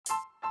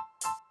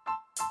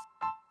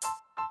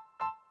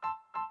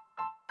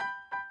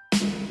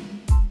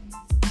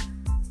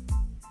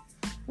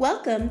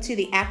Welcome to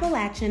the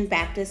Appalachian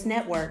Baptist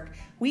Network.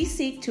 We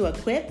seek to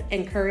equip,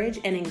 encourage,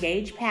 and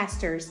engage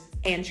pastors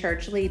and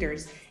church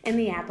leaders in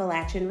the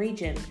Appalachian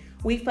region.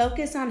 We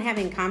focus on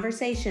having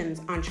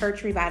conversations on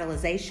church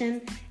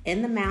revitalization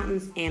in the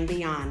mountains and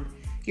beyond.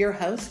 Your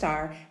hosts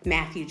are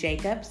Matthew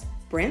Jacobs,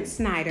 Brent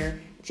Snyder,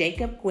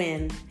 Jacob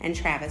Gwynn, and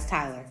Travis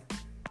Tyler.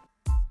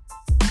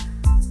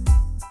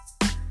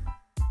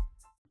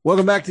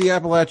 Welcome back to the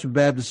Appalachian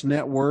Baptist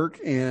Network,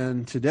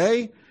 and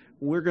today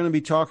we're going to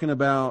be talking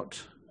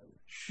about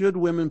should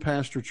women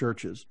pastor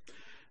churches.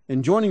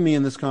 And joining me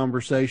in this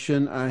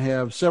conversation, I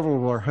have several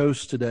of our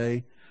hosts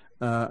today.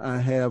 I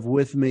have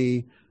with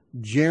me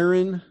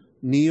Jaron,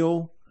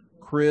 Neil,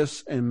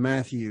 Chris, and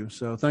Matthew.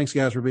 So thanks,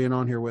 guys, for being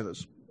on here with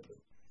us.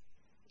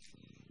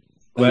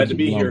 Glad to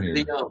be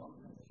here. All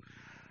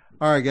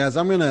right, guys,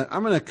 I'm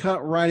gonna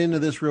cut right into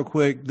this real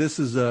quick. This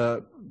is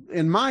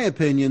in my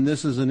opinion,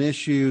 this is an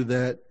issue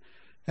that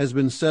has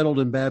been settled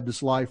in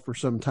Baptist life for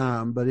some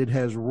time, but it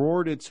has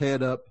roared its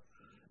head up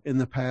in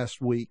the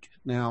past week.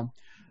 Now,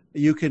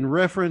 you can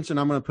reference, and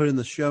I'm going to put in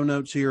the show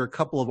notes here, a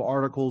couple of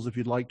articles if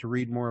you'd like to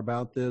read more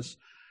about this.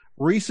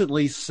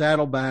 Recently,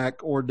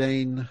 Saddleback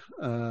ordained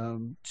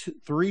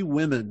 3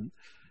 women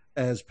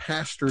as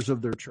pastors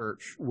of their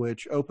church,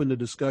 which opened a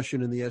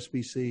discussion in the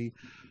SBC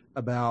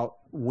about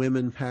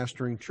women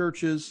pastoring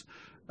churches.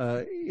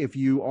 If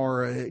you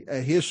are a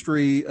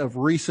history of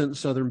recent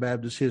Southern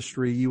Baptist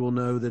history, you will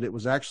know that it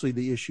was actually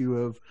the issue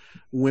of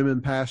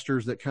women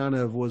pastors that kind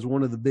of was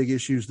one of the big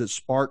issues that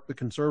sparked the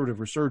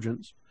conservative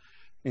resurgence.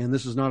 And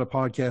this is not a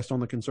podcast on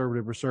the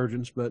conservative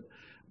resurgence, but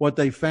what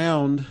they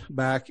found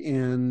back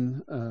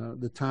in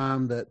the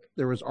time that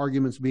there was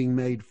arguments being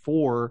made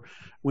for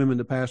women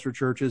to pastor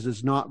churches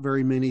is not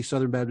very many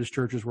Southern Baptist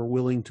churches were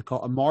willing to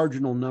call, a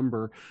marginal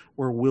number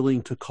were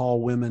willing to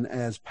call women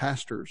as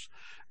pastors.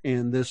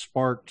 And this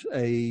sparked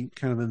a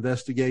kind of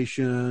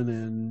investigation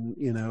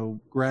and,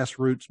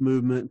 grassroots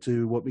movement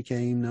to what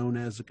became known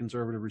as the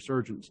conservative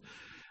resurgence.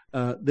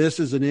 This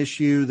is an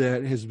issue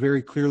that has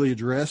very clearly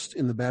addressed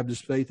in the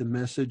Baptist Faith and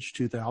Message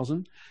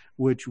 2000,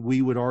 which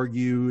we would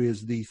argue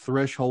is the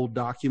threshold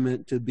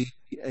document to be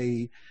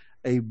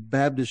a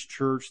Baptist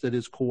church that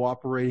is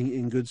cooperating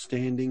in good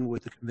standing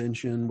with the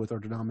convention, with our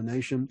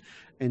denomination.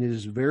 And it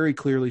is very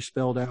clearly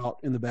spelled out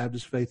in the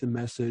Baptist Faith and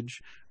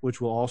Message,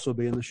 which will also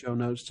be in the show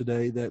notes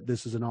today, that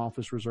this is an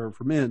office reserved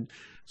for men.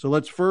 So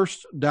let's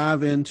first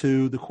dive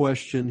into the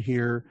question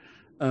here.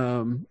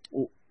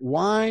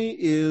 Why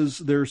is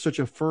there such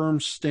a firm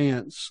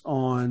stance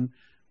on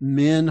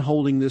men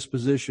holding this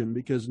position?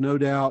 Because no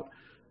doubt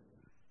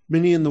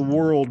many in the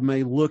world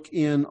may look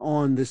in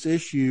on this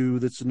issue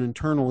that's an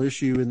internal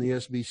issue in the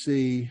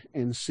SBC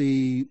and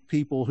see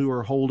people who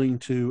are holding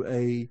to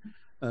a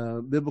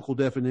biblical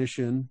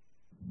definition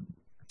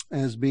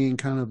as being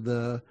kind of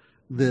the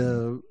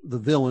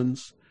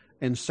villains,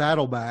 and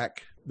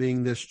Saddleback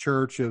being this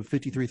church of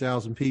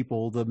 53,000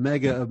 people, the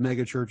mega of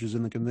mega churches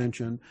in the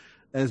convention,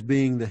 as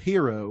being the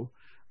hero.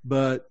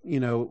 But,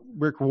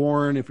 Rick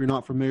Warren, if you're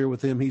not familiar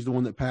with him, he's the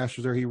one that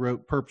pastors there. He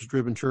wrote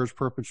Purpose-Driven Church,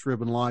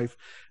 Purpose-Driven Life.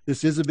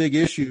 This is a big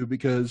issue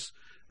because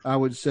I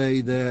would say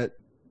that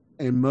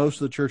in most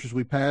of the churches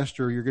we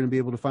pastor, you're going to be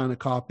able to find a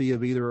copy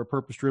of either a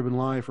Purpose-Driven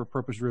Life or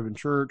Purpose-Driven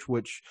Church,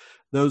 which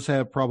those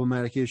have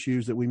problematic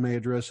issues that we may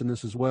address in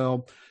this as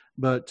well.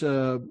 But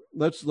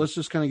let's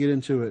just kind of get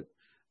into it.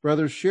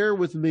 Brothers, share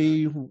with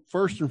me,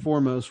 first and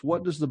foremost,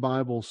 what does the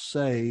Bible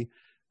say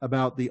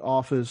about the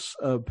office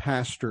of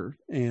pastor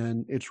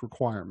and its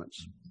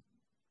requirements?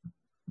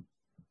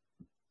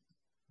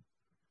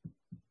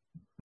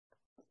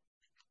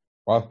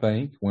 Well, I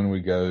think when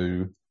we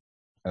go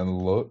and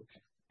look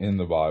in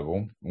the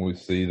Bible, we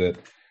see that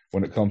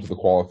when it comes to the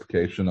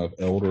qualification of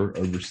elder,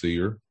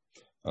 overseer,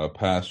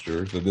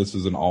 pastor, that this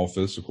is an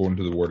office, according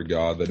to the Word of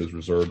God, that is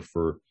reserved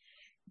for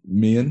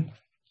men,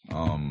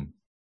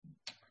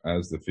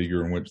 as the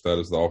figure in which that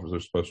is the office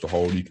they're supposed to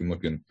hold. You can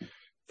look in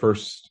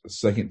 1st,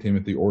 2nd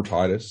Timothy, or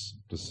Titus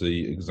to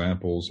see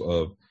examples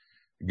of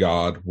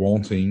God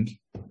wanting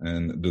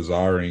and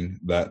desiring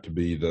that to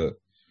be the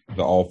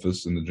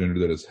office and the gender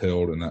that is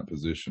held in that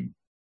position.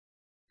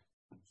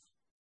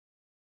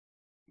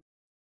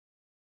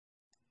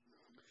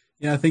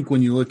 Yeah, I think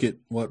when you look at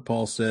what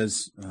Paul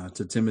says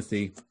to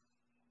Timothy,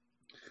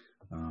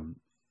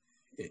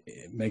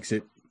 it makes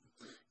it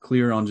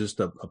clear on just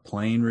a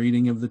plain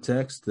reading of the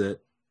text that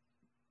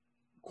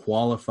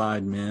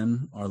qualified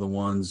men are the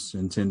ones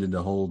intended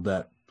to hold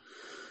that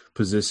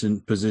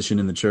position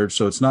in the church.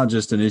 So it's not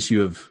just an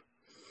issue of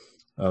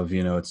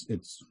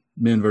it's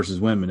men versus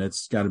women.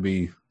 It's got to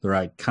be the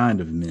right kind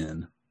of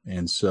men.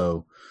 And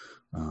so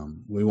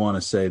we want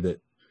to say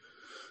that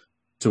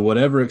to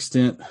whatever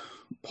extent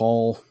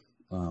Paul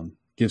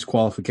gives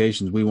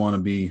qualifications, we want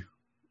to be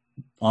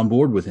on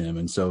board with him.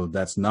 And so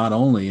that's not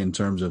only in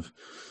terms of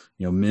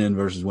men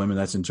versus women,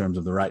 that's in terms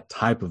of the right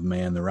type of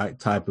man, the right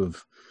type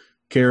of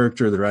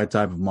character, the right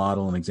type of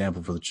model and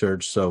example for the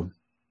church. So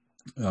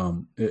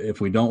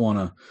if we don't want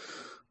to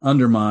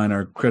undermine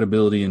our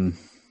credibility in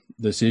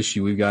this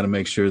issue, we've got to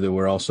make sure that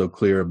we're also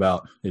clear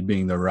about it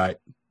being the right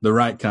the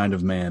right kind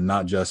of man,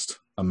 not just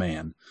a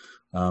man.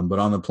 But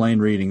on the plain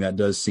reading, that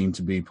does seem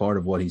to be part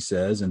of what he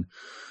says. And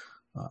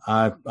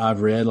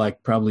I've read,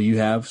 like probably you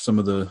have, some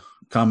of the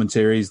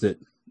commentaries that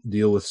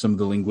deal with some of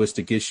the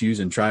linguistic issues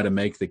and try to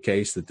make the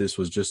case that this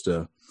was just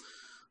a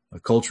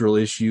cultural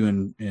issue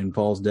in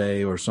Paul's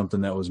day, or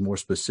something that was more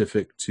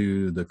specific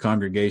to the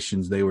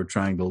congregations they were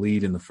trying to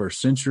lead in the first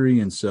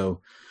century. And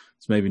so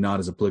it's maybe not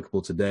as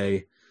applicable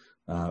today.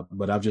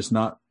 But I've just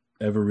not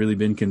ever really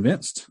been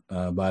convinced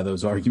by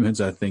those arguments.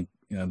 I think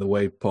the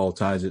way Paul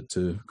ties it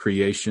to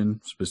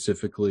creation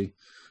specifically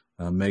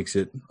makes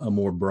it a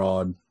more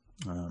broad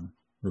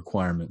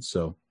requirement.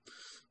 So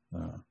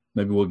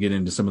maybe we'll get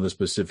into some of the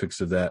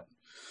specifics of that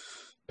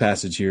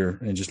passage here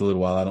in just a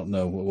little while. I don't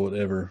know,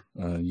 whatever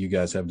you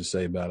guys have to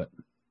say about it.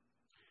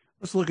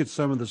 Let's look at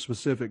some of the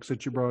specifics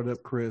that you brought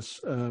up, Chris.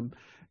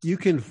 You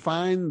can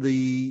find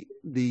the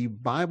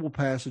Bible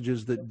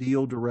passages that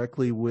deal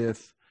directly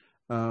with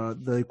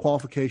the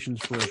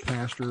qualifications for a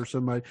pastor or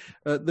somebody.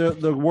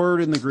 The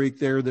word in the Greek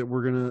there that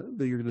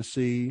you're gonna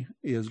see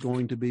is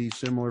going to be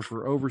similar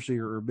for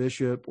overseer or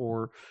bishop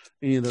or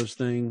any of those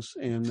things.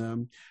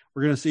 And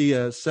we're going to see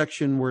a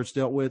section where it's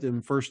dealt with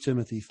in 1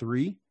 Timothy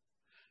 3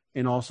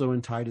 and also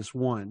in Titus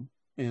 1.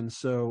 And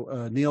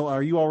so, Neil,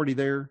 are you already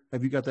there?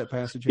 Have you got that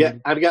passage? Yeah,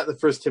 I've got the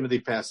 1 Timothy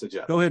passage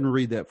up. Go ahead and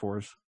read that for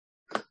us.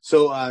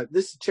 So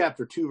this is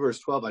chapter 2, verse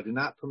 12. I do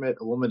not permit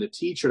a woman to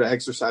teach or to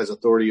exercise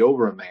authority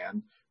over a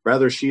man.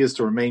 Rather, she is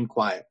to remain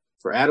quiet.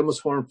 For Adam was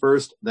formed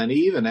first, then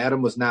Eve, and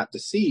Adam was not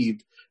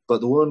deceived,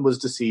 but the woman was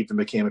deceived and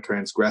became a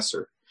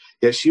transgressor.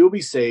 Yet she will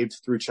be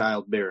saved through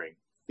childbearing,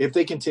 if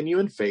they continue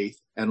in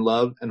faith and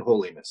love and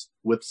holiness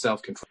with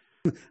self-control.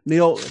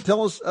 Neil,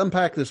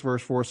 unpack this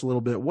verse for us a little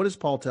bit. What is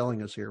Paul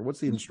telling us here? What's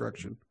the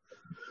instruction?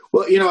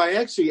 Well,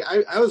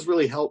 I was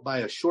really helped by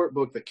a short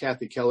book that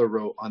Kathy Keller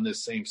wrote on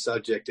this same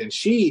subject. And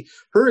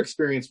her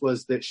experience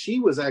was that she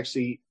was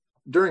actually,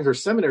 during her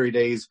seminary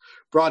days,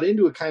 brought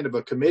into a kind of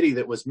a committee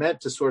that was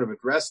meant to sort of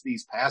address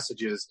these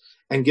passages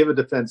and give a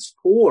defense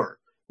for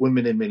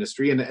women in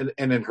ministry. And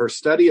in her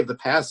study of the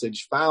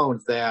passage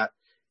found that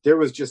there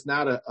was just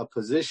not a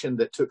position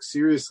that took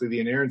seriously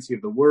the inerrancy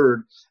of the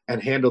word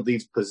and handled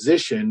these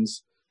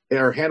positions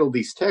or handled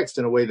these texts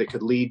in a way that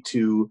could lead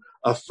to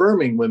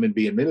affirming women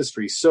be in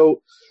ministry.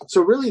 So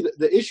really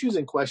the issues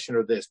in question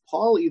are this.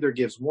 Paul either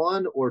gives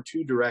one or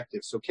two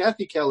directives. So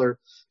Kathy Keller,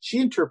 she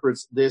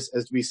interprets this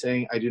as to be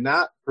saying, I do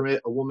not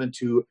permit a woman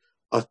to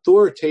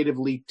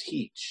authoritatively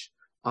teach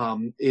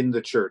in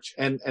the church.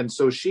 And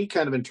so she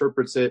kind of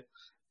interprets it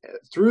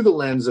through the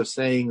lens of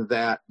saying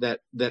that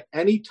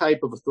any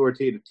type of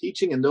authoritative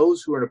teaching, and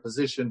those who are in a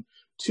position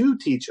to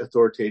teach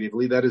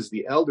authoritatively, that is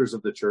the elders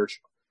of the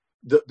church,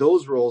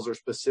 those roles are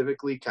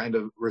specifically kind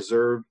of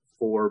reserved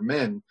for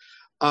men.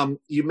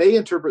 You may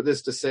interpret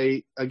this to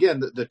say, again,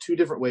 the two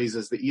different ways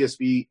as the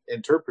ESV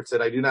interprets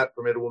it. I do not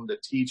permit a woman to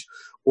teach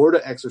or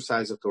to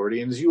exercise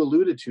authority. And as you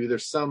alluded to,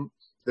 there's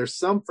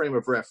some frame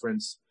of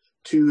reference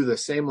to the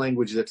same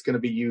language that's going to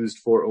be used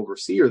for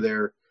overseer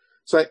there.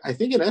 So I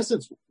think in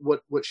essence,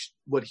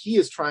 what he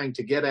is trying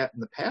to get at in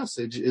the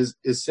passage is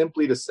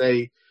simply to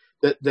say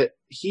that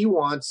he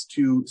wants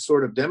to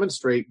sort of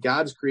demonstrate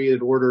God's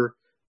created order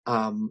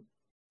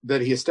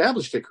that he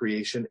established at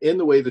creation in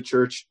the way the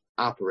church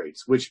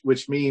operates,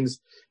 which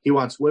means he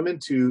wants women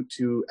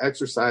to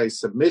exercise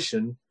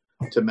submission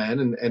to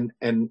men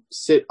and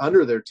sit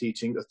under their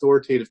teaching,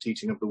 authoritative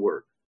teaching of the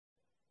word.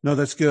 No,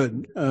 that's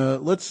good.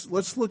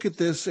 Let's look at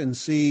this and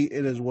see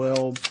it as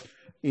well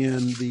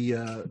in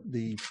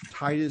the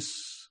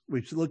Titus.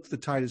 We've looked at the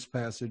Titus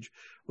passage.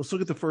 Let's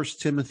look at the 1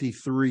 Timothy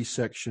 3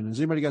 section. Has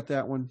anybody got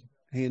that one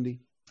handy?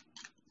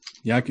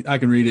 Yeah, I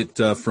can read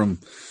it from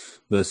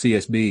the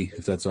CSB,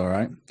 if that's all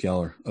right. If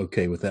y'all are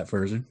okay with that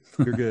version.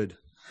 You're good.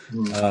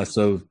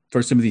 So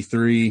 1 Timothy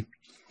 3,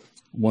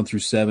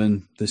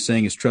 1-7, this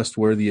saying is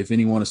trustworthy. If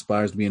anyone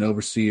aspires to be an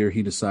overseer,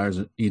 he desires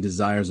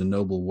a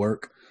noble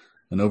work.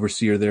 An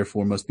overseer,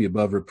 therefore, must be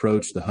above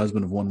reproach, the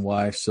husband of one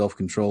wife,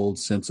 self-controlled,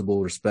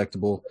 sensible,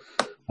 respectable,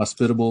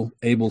 hospitable,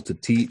 able to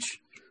teach,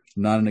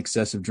 not an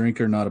excessive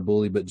drinker, not a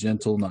bully, but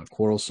gentle, not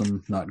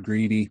quarrelsome, not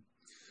greedy.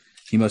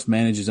 He must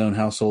manage his own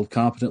household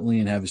competently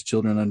and have his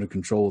children under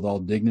control with all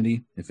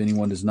dignity. If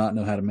anyone does not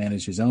know how to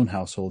manage his own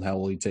household, how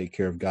will he take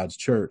care of God's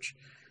church?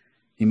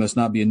 He must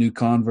not be a new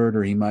convert,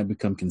 or he might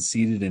become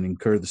conceited and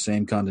incur the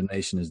same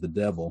condemnation as the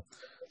devil.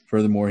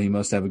 Furthermore, he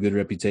must have a good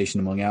reputation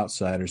among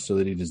outsiders so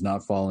that he does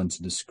not fall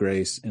into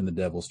disgrace in the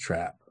devil's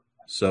trap.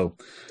 So,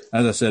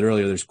 as I said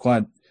earlier, there's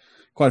quite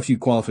a few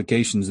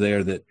qualifications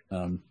there that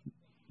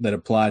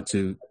apply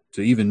to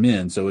even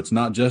men. So it's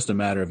not just a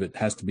matter of it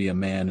has to be a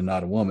man and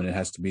not a woman. It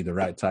has to be the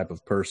right type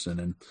of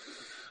person. And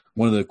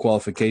one of the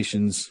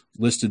qualifications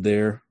listed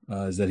there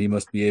is that he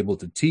must be able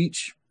to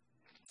teach.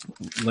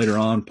 Later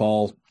on,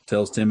 Paul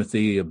tells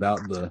Timothy about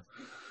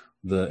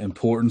the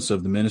importance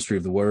of the ministry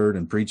of the word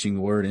and preaching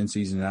the word in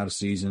season and out of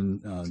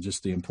season,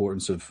 just the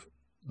importance of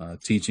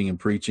teaching and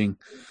preaching.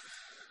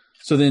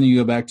 So then you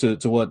go back to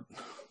what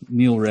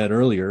Neil read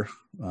earlier.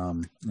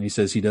 And he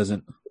says he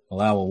doesn't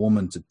allow a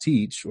woman to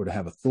teach or to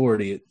have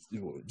authority, it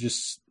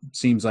just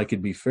seems like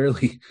it'd be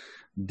fairly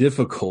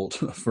difficult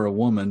for a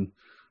woman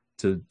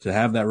to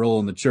have that role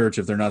in the church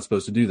if they're not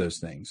supposed to do those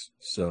things.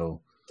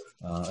 So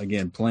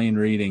again, plain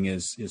reading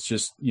it's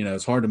just,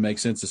 it's hard to make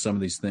sense of some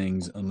of these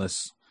things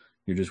unless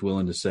you're just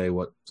willing to say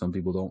what some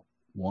people don't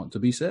want to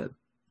be said.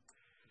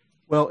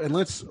 Well, and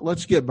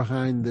let's get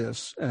behind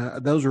this.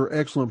 Those are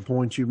excellent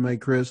points you've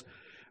made, Chris.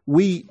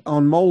 We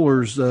on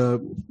Mohler's, I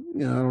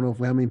don't know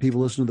how many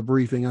people listen to the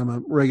briefing. I'm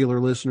a regular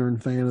listener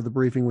and fan of the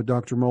briefing with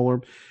Dr.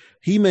 Mohler.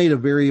 He made a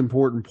very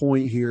important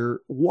point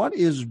here. What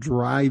is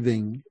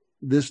driving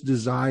this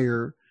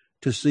desire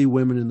to see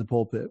women in the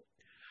pulpit?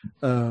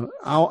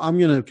 I'm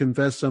going to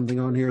confess something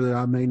on here that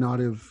I may not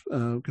have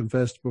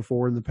confessed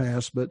before in the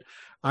past, but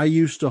I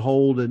used to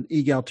hold an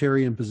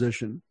egalitarian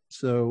position.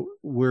 So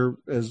we're,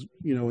 as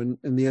you know,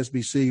 in the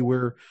SBC,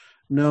 we're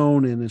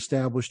known and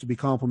established to be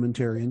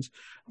complementarians.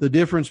 The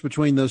difference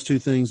between those two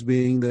things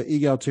being the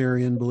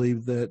egalitarian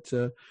believe that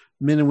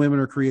men and women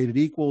are created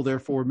equal,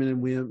 therefore men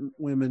and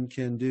women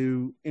can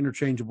do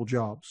interchangeable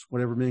jobs.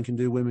 Whatever men can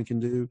do, women can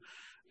do,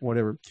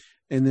 whatever.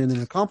 And then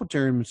in a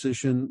complementarian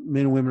position,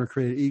 men and women are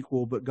created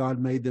equal, but God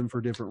made them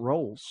for different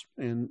roles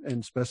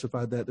and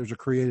specified that there's a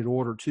created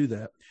order to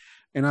that.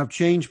 And I've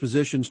changed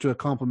positions to a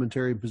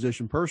complementarian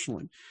position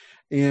personally.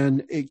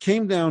 And it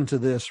came down to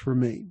this for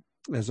me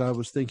as I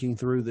was thinking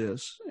through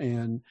this.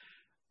 And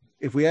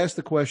if we ask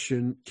the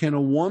question, can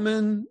a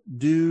woman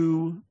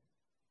do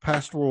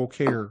pastoral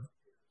care?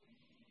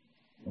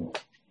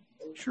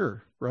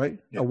 Sure, right?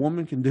 Yeah. A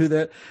woman can do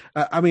that.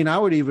 I mean, I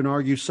would even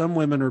argue some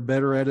women are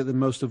better at it than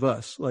most of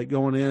us, like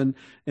going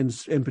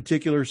in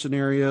particular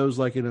scenarios,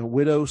 like in a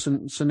widow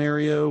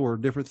scenario or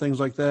different things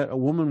like that. A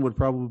woman would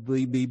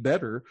probably be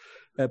better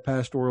at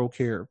pastoral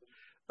care.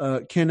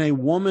 Can a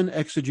woman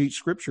exegete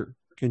scripture?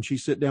 Can she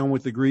sit down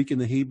with the Greek and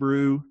the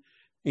Hebrew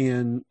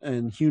and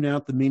hewn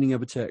out the meaning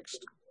of a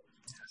text?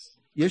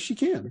 Yes, she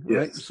can.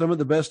 Right. Yes. Some of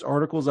the best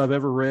articles I've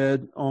ever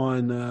read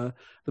on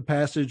the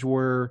passage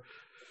where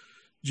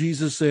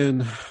Jesus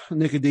and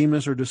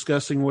Nicodemus are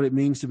discussing what it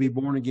means to be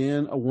born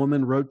again. A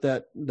woman wrote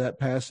that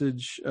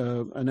passage,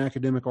 an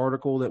academic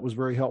article that was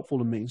very helpful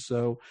to me.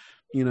 So,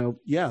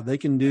 they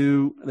can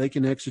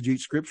exegete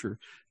scripture.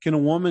 Can a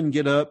woman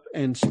get up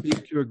and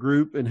speak to a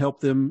group and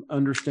help them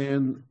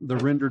understand the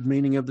rendered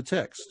meaning of the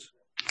text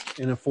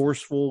in a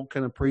forceful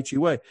kind of preachy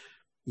way?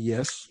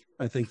 Yes,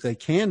 I think they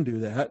can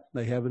do that.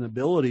 They have an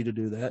ability to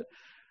do that.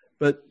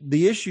 But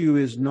the issue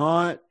is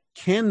not,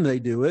 can they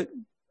do it?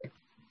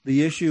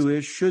 The issue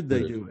is, should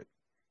they do it?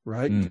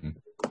 Right?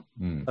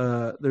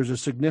 There's a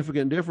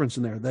significant difference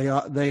in there.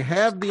 They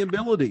have the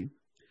ability.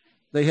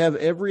 They have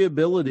every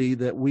ability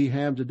that we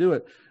have to do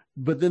it.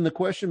 But then the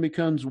question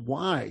becomes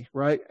why,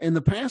 right? In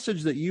the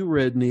passage that you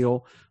read,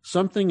 Neil,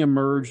 something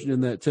emerged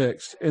in that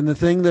text. And the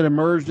thing that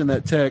emerged in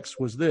that text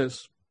was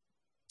this.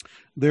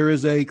 There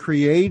is a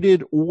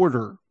created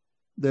order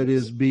that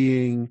is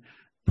being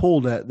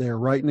pulled at there,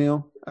 right,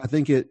 Neil? I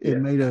think it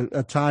made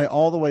a tie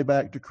all the way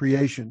back to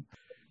creation.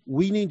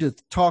 We need to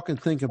talk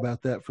and think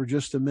about that for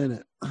just a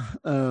minute.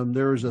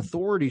 There is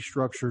authority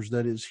structures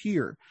that is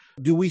here.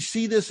 Do we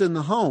see this in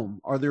the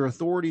home? Are there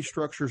authority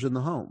structures in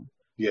the home?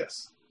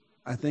 Yes.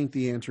 I think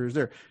the answer is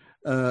there.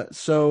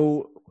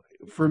 So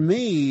for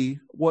me,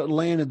 what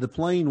landed the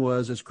plane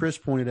was, as Chris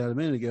pointed out a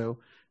minute ago,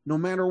 no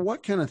matter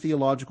what kind of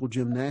theological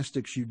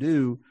gymnastics you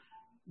do,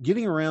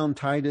 getting around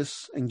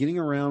Titus and getting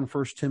around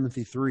 1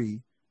 Timothy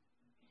 3,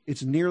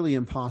 it's nearly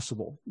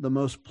impossible. The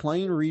most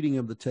plain reading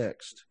of the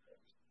text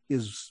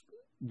is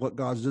what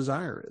God's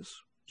desire is.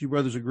 Do you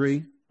brothers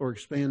agree or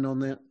expand on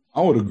that?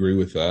 I would agree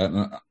with that.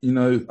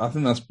 And, I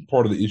think that's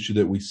part of the issue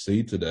that we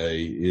see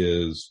today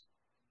is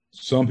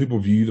some people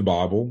view the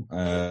Bible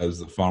as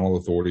the final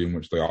authority in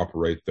which they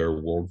operate their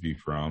worldview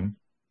from.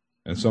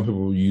 And some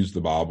people use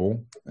the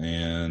Bible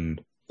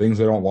and things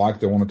they don't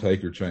like, they want to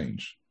take or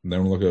change. And they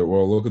want to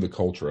look at the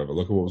culture of it.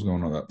 Look at what was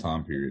going on at that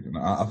time period. And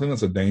I think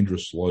that's a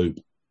dangerous slope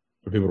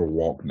for people to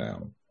walk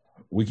down.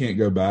 We can't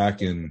go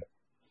back and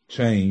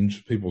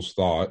change people's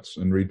thoughts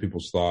and read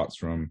people's thoughts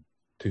from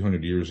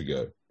 200 years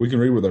ago. We can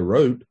read what they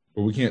wrote,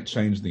 but we can't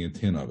change the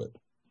intent of it.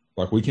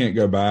 Like we can't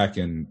go back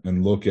and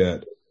look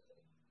at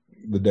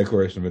the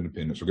Declaration of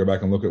Independence or go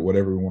back and look at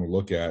whatever we want to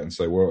look at and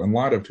say, well, in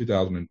light of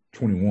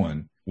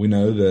 2021, we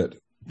know that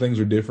things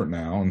are different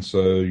now. And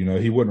so,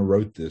 he wouldn't have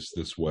wrote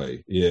this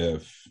way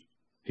if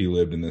he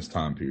lived in this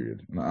time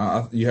period.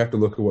 And you have to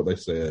look at what they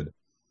said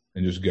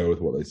and just go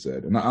with what they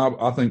said. And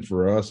I think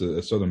for us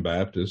as Southern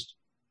Baptists,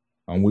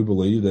 we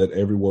believe that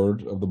every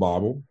word of the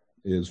Bible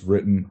is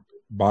written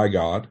by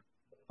God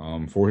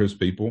for his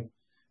people.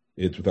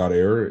 It's without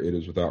error. It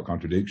is without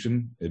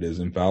contradiction. It is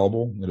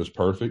infallible. It is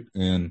perfect.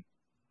 And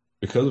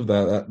because of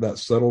that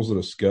settles the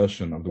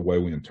discussion of the way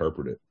we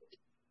interpret it.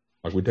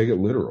 Like we take it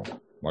literal.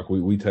 Like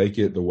we take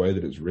it the way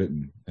that it's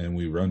written and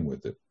we run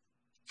with it.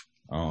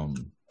 I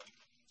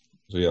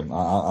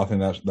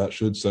think that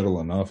should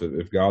settle enough.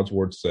 If God's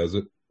word says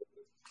it,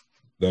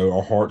 though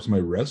our hearts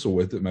may wrestle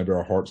with it, maybe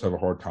our hearts have a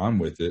hard time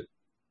with it,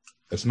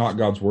 it's not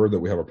God's word that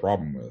we have a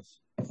problem with.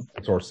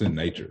 It's our sin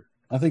nature.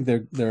 I think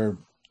there are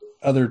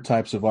other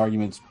types of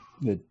arguments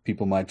that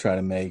people might try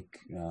to make.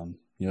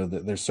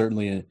 There's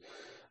certainly an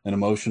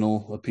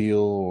emotional appeal,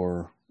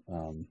 or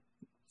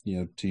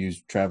to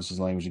use Travis's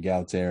language,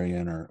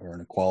 egalitarian or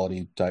an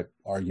equality type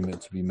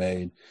argument to be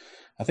made.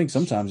 I think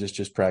sometimes it's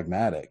just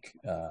pragmatic.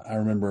 I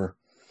remember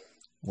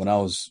when I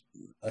was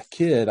a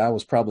kid, I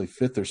was probably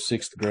 5th or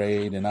 6th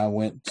grade, and I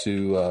went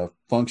to a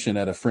function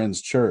at a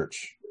friend's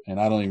church, and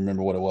I don't even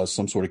remember what it was,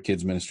 some sort of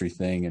kids ministry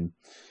thing.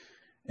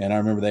 And I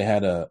remember they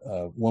had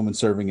a woman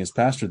serving as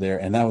pastor there,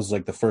 and that was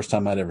like the first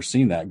time I'd ever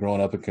seen that,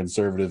 growing up in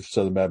conservative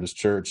Southern Baptist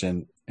church.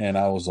 And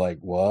I was like,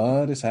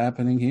 what is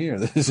happening here?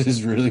 This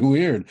is really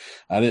weird.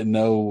 I didn't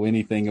know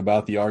anything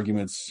about the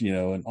arguments,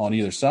 on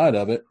either side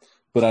of it,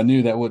 but I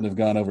knew that wouldn't have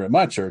gone over at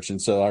my church.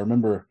 And so I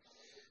remember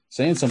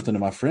saying something to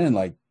my friend,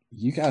 like,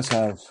 you guys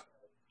have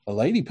a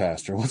lady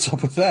pastor. What's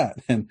up with that?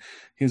 And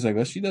he was like,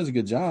 well, she does a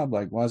good job.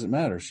 Like, why does it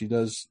matter? She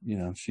does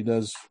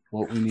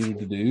what we needed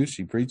to do.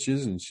 She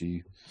preaches and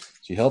she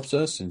helps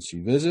us and she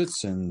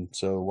visits. And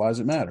so why does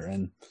it matter?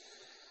 And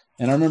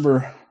I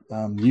remember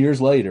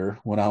years later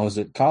when I was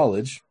at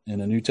college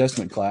in a New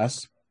Testament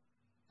class,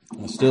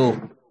 I was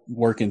still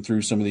working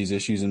through some of these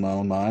issues in my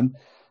own mind.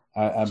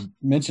 I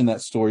mentioned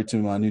that story to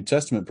my New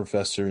Testament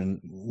professor,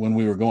 and when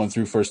we were going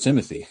through 1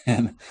 Timothy,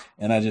 and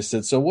I just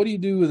said, so what do you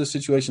do with a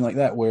situation like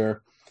that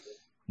where,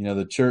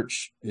 the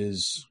church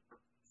is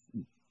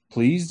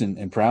pleased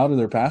and proud of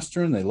their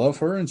pastor, and they love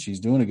her, and she's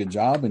doing a good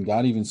job, and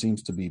God even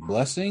seems to be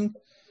blessing,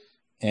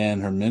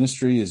 and her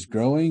ministry is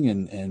growing,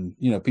 and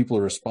people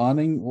are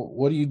responding.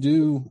 What do you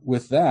do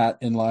with that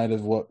in light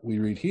of what we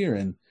read here?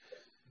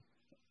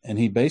 And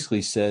he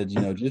basically said,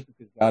 just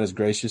because God is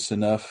gracious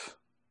enough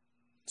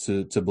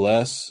to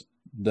bless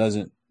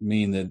doesn't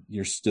mean that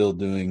you're still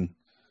doing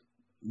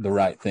the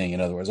right thing.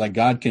 In other words, like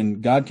God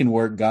can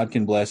work, God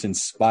can bless in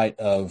spite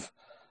of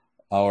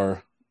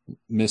our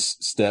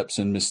missteps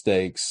and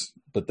mistakes,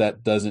 but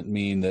that doesn't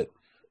mean that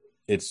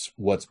it's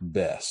what's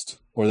best,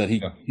 or that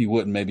he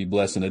wouldn't maybe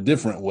bless in a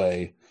different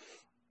way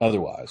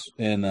otherwise.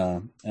 And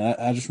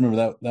I just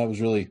remember that was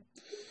really,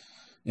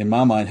 in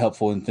my mind,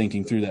 helpful in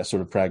thinking through that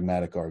sort of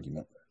pragmatic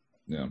argument.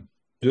 Yeah.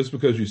 Just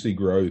because you see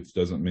growth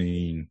doesn't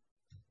mean,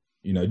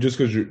 just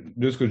because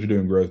you're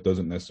doing growth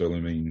doesn't necessarily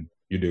mean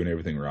you're doing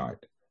everything right.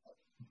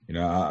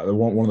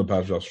 One of the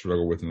passages I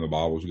struggle with in the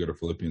Bible is you go to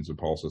Philippians, and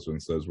Paul says,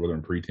 whether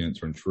in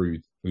pretense or in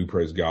truth, we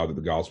praise God that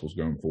the gospel is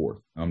going forth.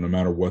 No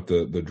matter what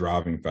the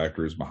driving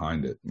factor is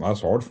behind it. Well,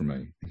 that's hard for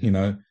me.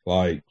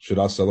 Like, should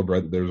I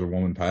celebrate that there's a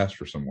woman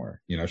pastor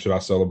somewhere? Should I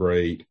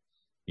celebrate,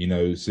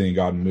 seeing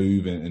God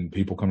move and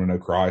people come to know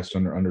Christ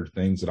under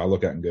things that I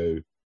look at and go,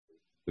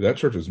 that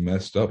church is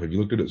messed up. Have you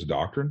looked at its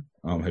doctrine?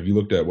 Have you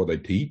looked at what they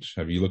teach?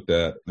 Have you looked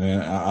at,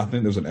 and I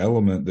think there's an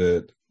element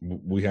that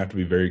we have to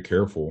be very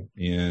careful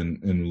in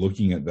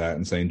looking at that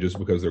and saying just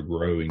because they're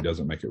growing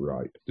doesn't make it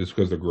right. Just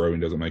because they're growing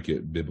doesn't make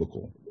it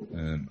biblical.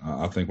 And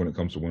I think when it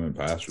comes to women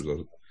pastors,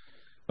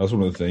 that's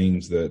one of the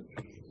things that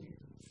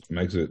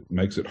makes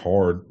it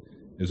hard,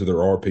 is that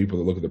there are people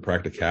that look at the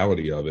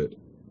practicality of it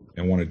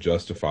and want to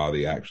justify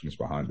the actions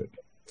behind it.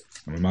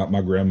 I mean,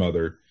 my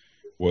grandmother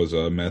was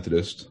a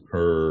Methodist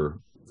her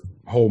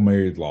whole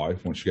married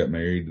life. When she got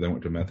married, they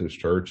went to Methodist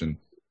church, and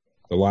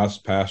the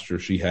last pastor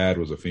she had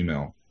was a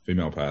female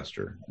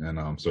pastor.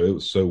 And so it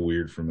was so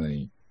weird for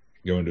me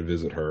going to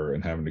visit her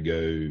and having to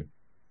go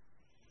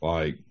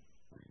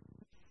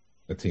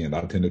attend. I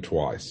attended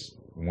twice.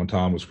 One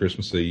time was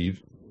Christmas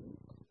Eve,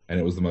 and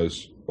it was the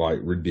most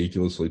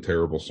ridiculously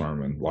terrible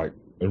sermon.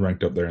 It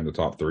ranked up there in the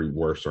top 3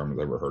 worst sermons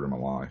I've ever heard in my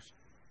life.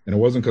 And it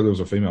wasn't because it was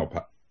a female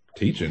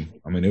teaching.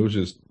 I mean, it was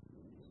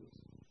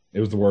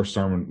the worst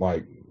sermon.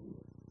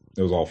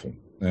 It was awful.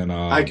 And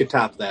I could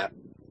top that.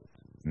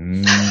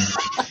 We'll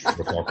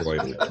talk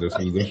later.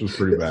 This was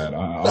pretty bad.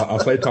 I'll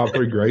say top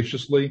 3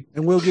 graciously,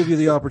 and we'll give you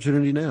the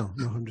opportunity now.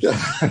 No, I'm just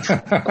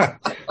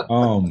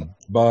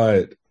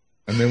but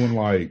and then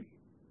when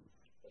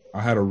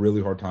I had a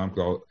really hard time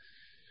because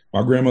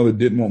my grandmother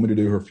didn't want me to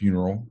do her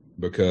funeral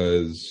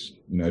because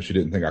she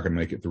didn't think I could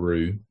make it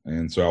through,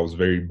 and so I was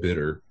very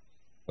bitter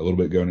a little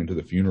bit going into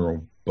the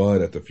funeral.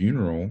 But at the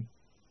funeral,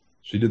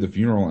 she did the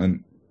funeral,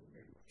 and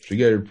she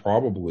gave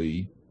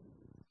probably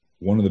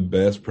one of the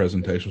best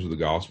presentations of the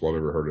gospel I've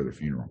ever heard at a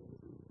funeral.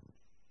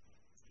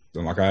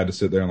 And I had to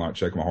sit there and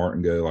check my heart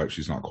and go,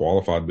 she's not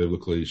qualified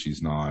biblically.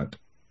 She's not,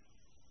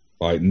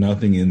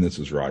 nothing in this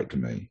is right to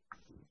me.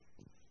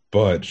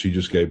 But she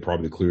just gave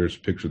probably the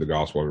clearest picture of the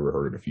gospel I've ever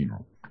heard at a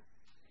funeral.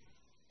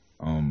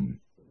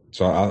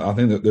 So I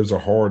think that there's a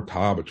hard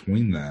tie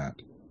between that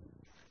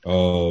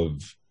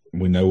of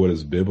we know what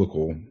is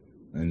biblical,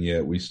 and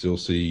yet we still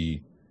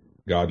see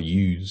God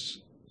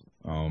use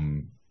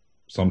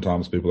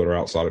sometimes people that are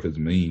outside of his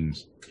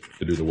means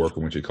to do the work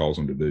in which he calls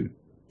them to do.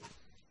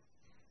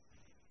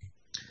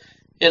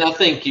 And I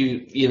think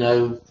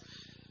looking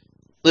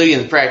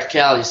at the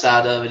practicality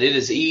side of it, it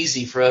is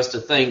easy for us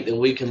to think that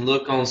we can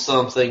look on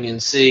something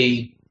and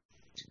see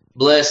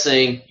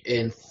blessing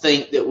and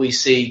think that we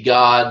see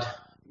God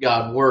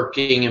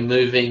working and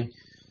moving.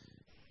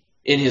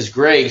 in his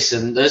grace,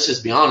 and let's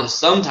just be honest,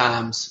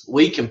 sometimes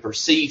we can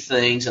perceive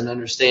things and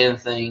understand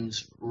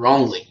things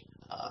wrongly.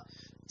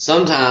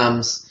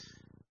 Sometimes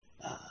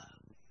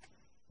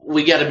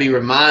we got to be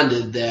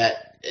reminded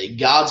that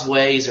God's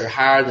ways are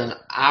higher than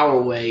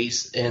our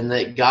ways, and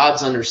that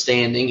God's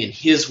understanding and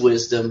his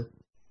wisdom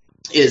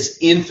is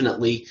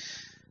infinitely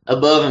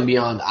above and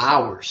beyond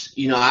ours.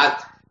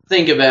 I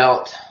think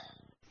about,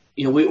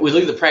 we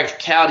look at the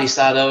practicality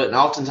side of it, and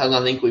oftentimes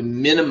I think we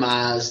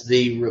minimize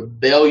the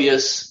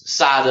rebellious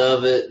side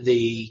of it,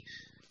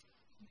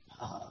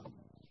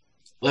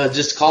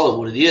 just call it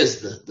what it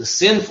is, the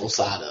sinful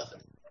side of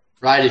it,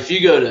 right? If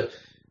you go to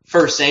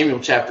 1 Samuel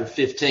chapter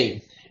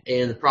 15,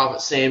 and the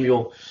prophet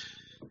Samuel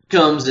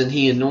comes and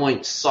he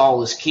anoints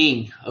Saul as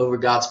king over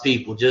God's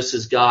people, just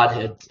as God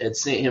had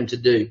sent him to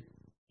do.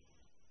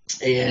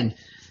 And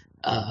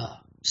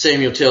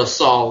Samuel tells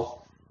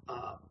Saul,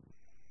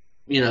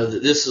 that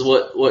this is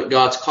what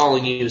God's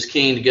calling you as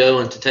king, to go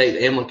and to take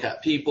the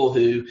Amalekite people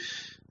who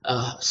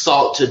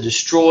sought to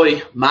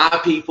destroy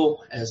my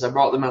people as I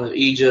brought them out of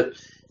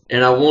Egypt.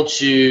 And I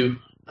want you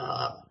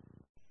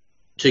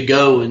to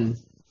go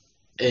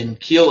and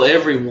kill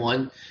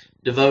everyone,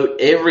 devote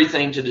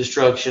everything to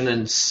destruction,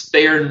 and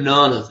spare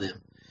none of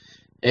them.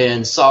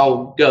 And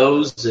Saul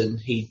goes and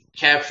he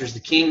captures the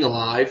king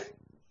alive.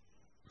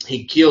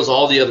 He kills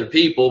all the other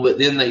people, but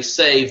then they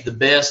save the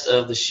best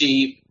of the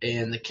sheep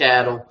and the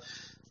cattle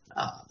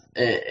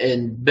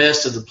and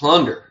best of the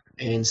plunder.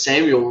 And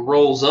Samuel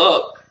rolls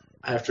up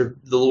after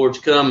the Lord's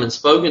come and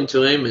spoken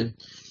to him and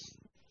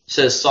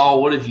says,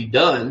 Saul, what have you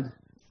done?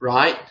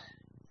 Right?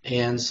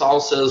 And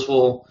Saul says,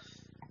 well,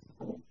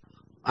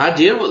 I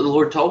did what the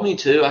Lord told me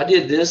to. I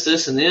did this,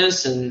 this, and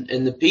this. And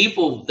the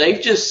people,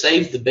 they've just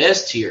saved the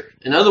best here.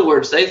 In other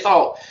words, they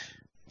thought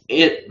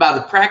by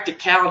the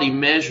practicality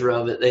measure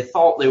of it, they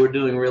thought they were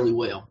doing really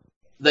well.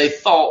 They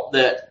thought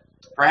that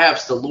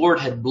perhaps the Lord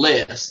had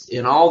blessed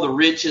in all the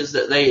riches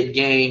that they had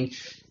gained,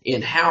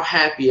 in how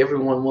happy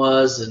everyone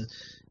was,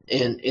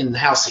 and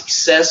how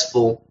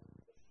successful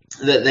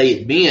that they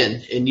had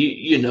been. And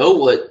you know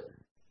what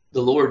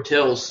the Lord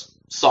tells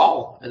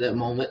Saul at that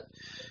moment.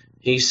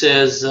 He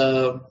says,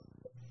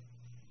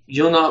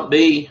 you'll not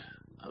be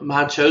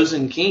my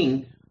chosen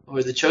king,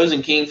 or the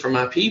chosen king for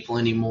my people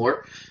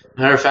anymore.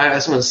 Matter of fact,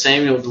 that's when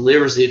Samuel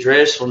delivers the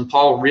address, when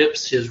Paul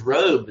rips his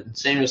robe. And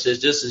Samuel says,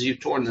 just as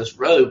you've torn this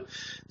robe,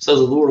 so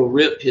the Lord will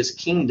rip his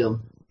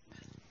kingdom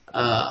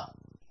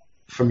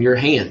from your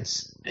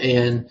hands.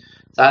 And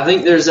so I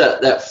think there's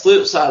that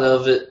flip side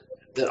of it,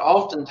 that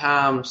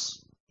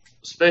oftentimes,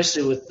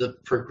 especially with the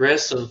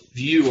progressive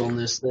view on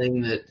this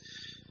thing, that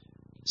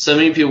so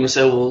many people can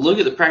say, well, look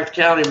at the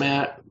practicality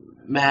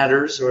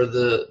matters, or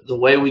the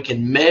way we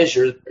can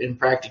measure in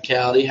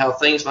practicality how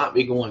things might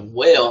be going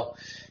well,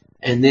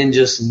 and then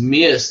just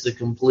miss the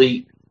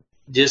complete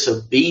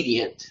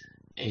disobedient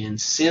and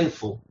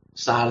sinful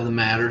side of the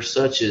matter,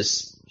 such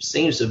as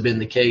seems to have been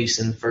the case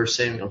in 1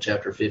 Samuel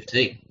chapter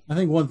 15. I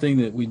think one thing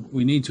that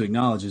we need to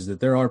acknowledge is that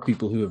there are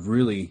people who have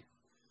really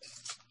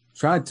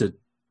tried to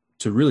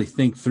really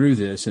think through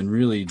this and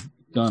really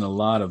done a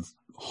lot of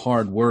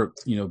hard work,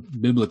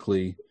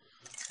 biblically,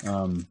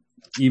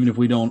 even if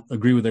we don't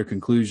agree with their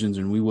conclusions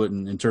and we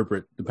wouldn't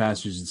interpret the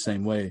passages the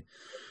same way.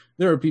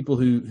 There are people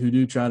who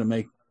do try to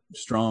make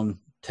strong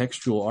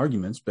textual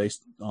arguments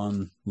based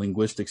on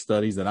linguistic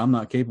studies that I'm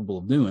not capable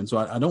of doing. So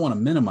I don't want to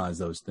minimize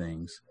those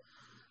things.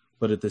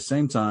 But at the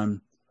same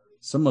time,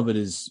 some of it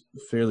is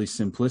fairly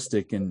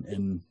simplistic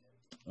and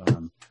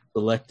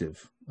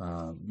selective.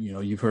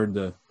 You've heard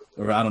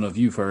or I don't know if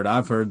you've heard,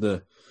 I've heard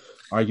the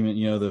argument,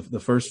 the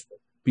first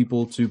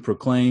people to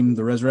proclaim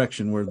the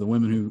resurrection were the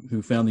women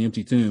who found the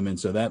empty tomb. And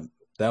so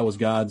that was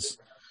God's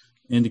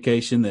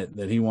indication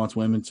that he wants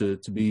women to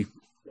be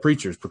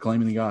preachers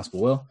proclaiming the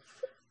gospel. Well,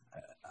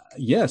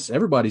 yes,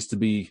 everybody's to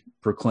be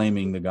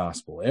proclaiming the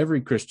gospel.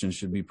 Every Christian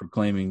should be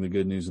proclaiming the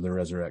good news of the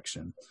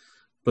resurrection.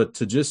 But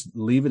to just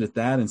leave it at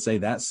that and say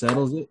that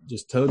settles it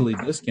just totally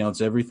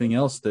discounts everything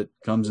else that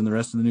comes in the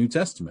rest of the New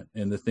Testament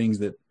and the things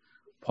that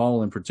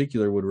Paul in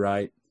particular would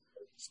write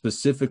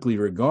specifically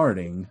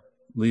regarding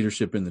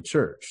leadership in the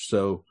church.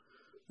 So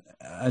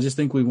I just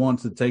think we want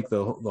to take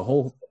the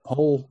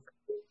whole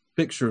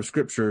picture of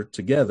Scripture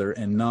together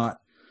and not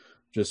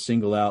just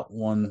single out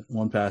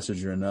one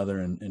passage or another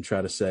and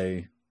try to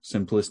say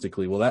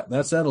simplistically, well,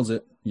 that settles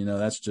it.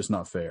 That's just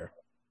not fair.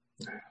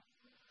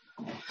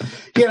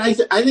 Yeah,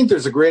 I think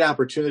there's a great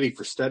opportunity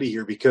for study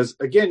here because,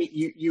 again,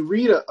 you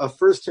read a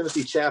 1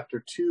 Timothy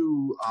chapter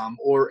 2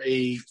 or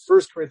a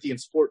 1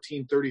 Corinthians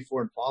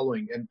 14:34 and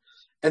following,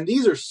 and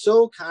these are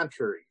so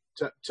contrary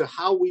to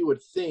how we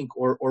would think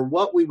or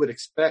what we would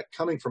expect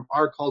coming from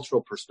our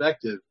cultural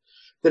perspective,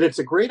 that it's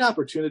a great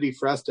opportunity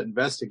for us to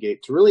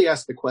investigate, to really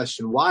ask the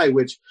question why,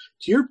 which,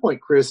 to your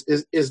point, Chris,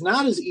 is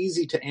not as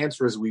easy to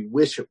answer as we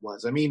wish it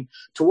was. I mean,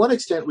 to one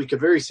extent, we could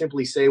very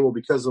simply say, well,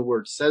 because the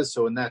word says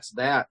so, and that's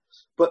that.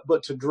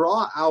 But to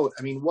draw out,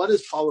 I mean, what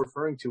is Paul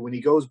referring to when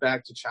he goes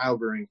back to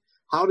childbearing?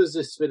 how does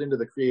this fit into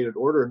the created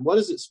order? And what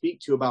does it speak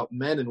to about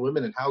men and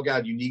women and how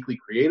God uniquely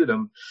created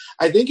them?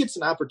 I think it's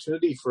an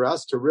opportunity for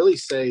us to really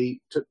say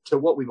to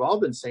what we've all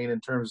been saying in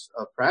terms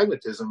of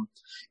pragmatism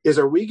is,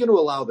 are we going to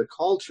allow the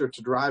culture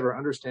to drive our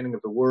understanding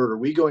of the word? Are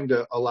we going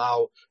to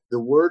allow the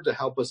word to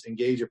help us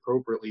engage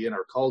appropriately in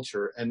our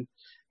culture? And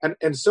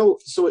so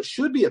it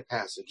should be a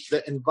passage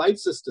that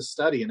invites us to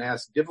study and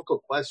ask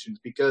difficult questions,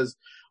 because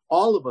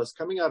all of us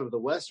coming out of the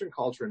Western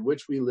culture in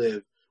which we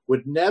live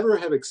would never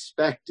have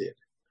expected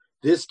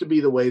this to be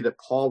the way that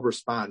Paul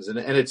responds. And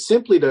it's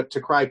simply to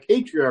cry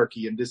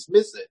patriarchy and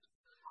dismiss it.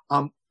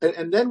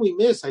 And then we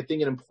miss, I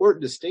think, an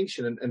important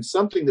distinction and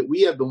something that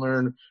we have to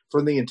learn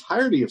from the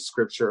entirety of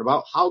Scripture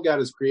about how God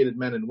has created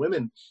men and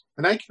women.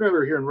 And I can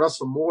remember hearing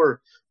Russell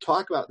Moore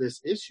talk about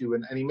this issue,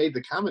 and he made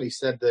the comment, he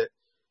said that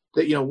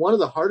one of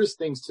the hardest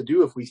things to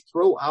do if we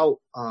throw out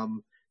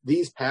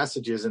these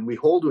passages and we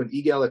hold to an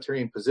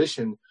egalitarian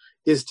position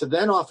is to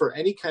then offer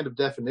any kind of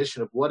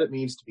definition of what it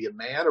means to be a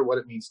man or what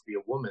it means to be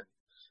a woman.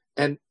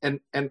 And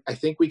I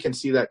think we can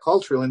see that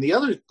culturally. And the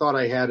other thought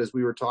I had as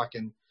we were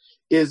talking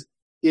is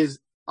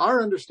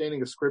our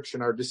understanding of Scripture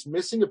and our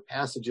dismissing of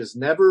passages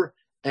never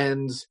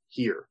ends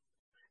here.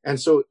 And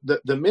so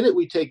the minute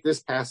we take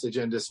this passage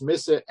and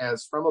dismiss it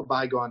as from a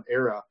bygone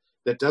era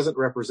that doesn't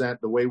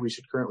represent the way we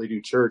should currently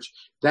do church,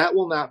 that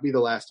will not be the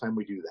last time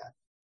we do that.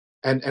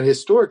 And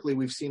historically,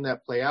 we've seen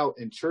that play out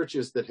in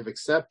churches that have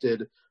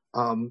accepted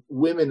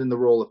women in the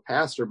role of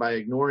pastor by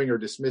ignoring or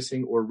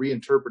dismissing or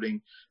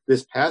reinterpreting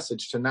this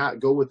passage to not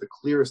go with the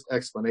clearest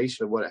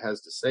explanation of what it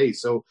has to say.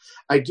 So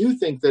I do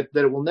think that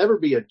it will never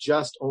be a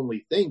just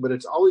only thing, but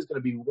it's always going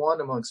to be one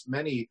amongst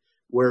many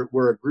where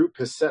a group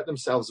has set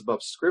themselves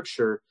above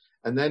Scripture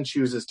and then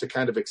chooses to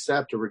kind of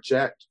accept or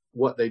reject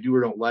what they do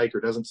or don't like or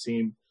doesn't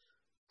seem,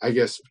 I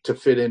guess, to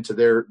fit into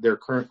their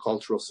current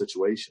cultural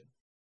situation.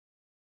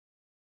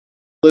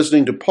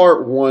 Listening to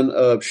part 1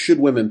 of Should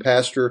Women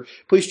Pastor.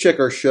 Please check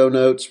our show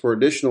notes for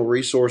additional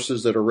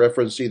resources that are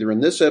referenced either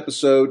in this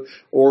episode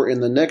or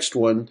in the next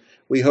one.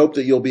 We hope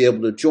that you'll be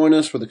able to join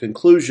us for the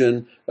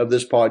conclusion of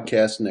this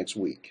podcast next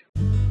week.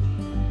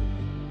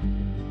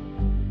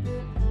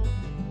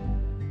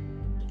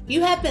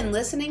 You have been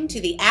listening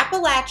to the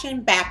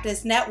Appalachian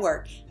Baptist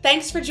Network.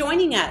 Thanks for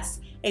joining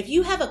us. If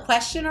you have a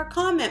question or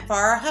comment for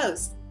our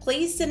host,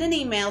 please send an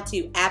email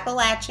to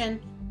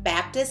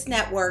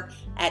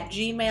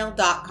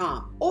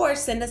appalachianbaptistnetwork@gmail.com or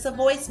send us a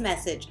voice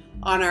message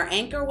on our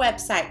Anchor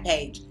website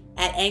page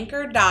at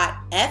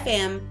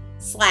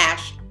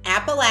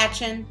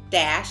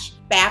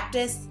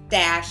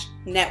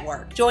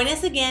anchor.fm/Appalachian-Baptist-Network. Join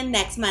us again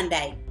next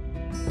Monday.